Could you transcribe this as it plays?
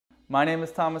My name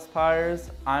is Thomas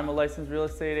Pires. I'm a licensed real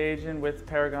estate agent with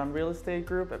Paragon Real Estate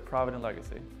Group at Provident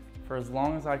Legacy. For as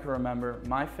long as I can remember,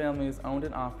 my family has owned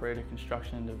and operated a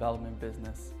construction and development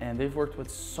business. And they've worked with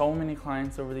so many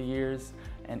clients over the years,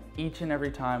 and each and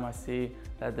every time I see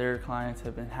that their clients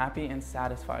have been happy and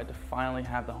satisfied to finally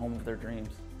have the home of their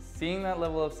dreams. Seeing that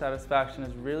level of satisfaction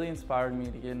has really inspired me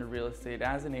to get into real estate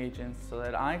as an agent so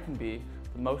that I can be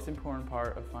the most important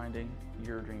part of finding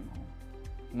your dream home.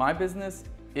 My business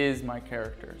is my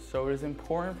character, so it is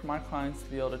important for my clients to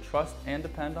be able to trust and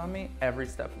depend on me every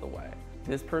step of the way.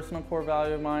 This personal core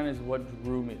value of mine is what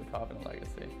drew me to Provident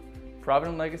Legacy.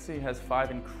 Provident Legacy has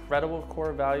 5 incredible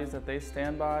core values that they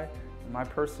stand by, and my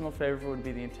personal favorite would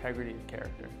be the integrity of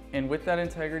character. And with that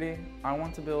integrity, I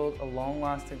want to build a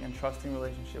long-lasting and trusting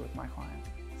relationship with my clients.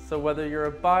 So whether you're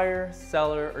a buyer,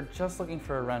 seller, or just looking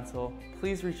for a rental,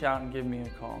 please reach out and give me a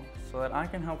call so that I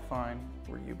can help find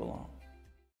where you belong.